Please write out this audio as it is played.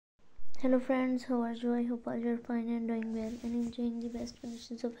Hello friends, how are you? I hope all you are fine and doing well and enjoying the best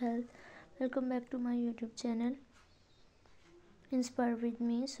conditions of health. Welcome back to my YouTube channel, Inspire with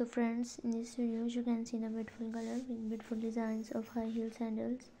me. So friends, in this video you can see the beautiful color with beautiful designs of high heel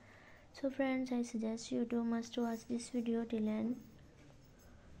sandals. So friends, I suggest you to must watch this video till end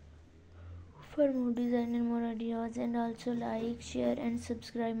for more design and more ideas, and also like, share and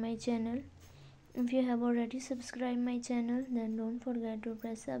subscribe my channel. If you have already subscribed my channel, then don't forget to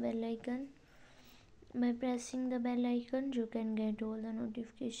press the bell icon. By pressing the bell icon, you can get all the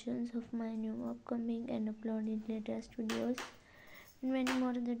notifications of my new upcoming and uploaded latest videos and many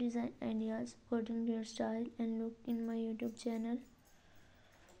more other design ideas according to your style and look in my YouTube channel.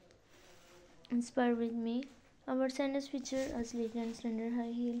 Inspire with me. Our sandals feature a sleek and slender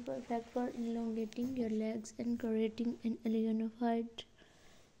high heel, perfect for elongating your legs and creating an elegant of height.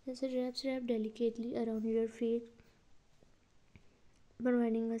 As it wraps delicately around your feet,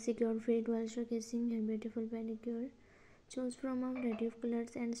 providing a secure fit while showcasing your beautiful pedicure. Choose from a variety of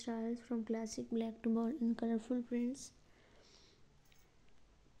colors and styles, from classic black to bold and colorful prints.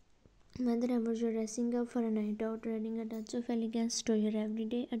 Whether ever you're dressing up for a night out, adding a touch of elegance to your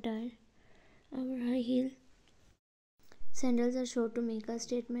everyday attire, our high heel sandals are sure to make a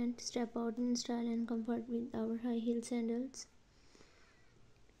statement. Step out in style and comfort with our high heel sandals.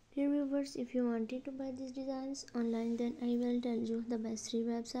 Dear viewers, if you wanted to buy these designs online, then I will tell you the best 3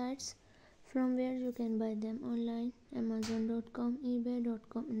 websites from where you can buy them online: Amazon.com,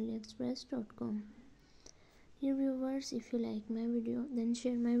 eBay.com and AliExpress.com. Dear viewers, if you like my video, then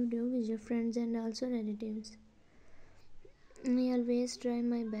share my video with your friends and also relatives. I always try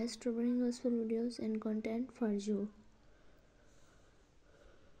my best to bring useful videos and content for you.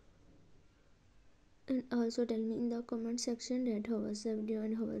 And also tell me in the comment section that how was the video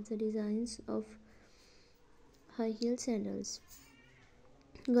and how was the designs of high heel sandals.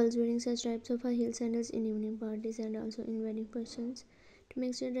 Girls wearing such types of high heel sandals in evening parties and also in wedding functions to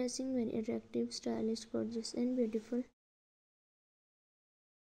make your dressing very attractive, stylish, gorgeous and beautiful.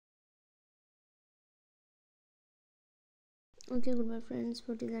 Okay, goodbye friends,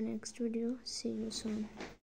 for the next video. See you soon.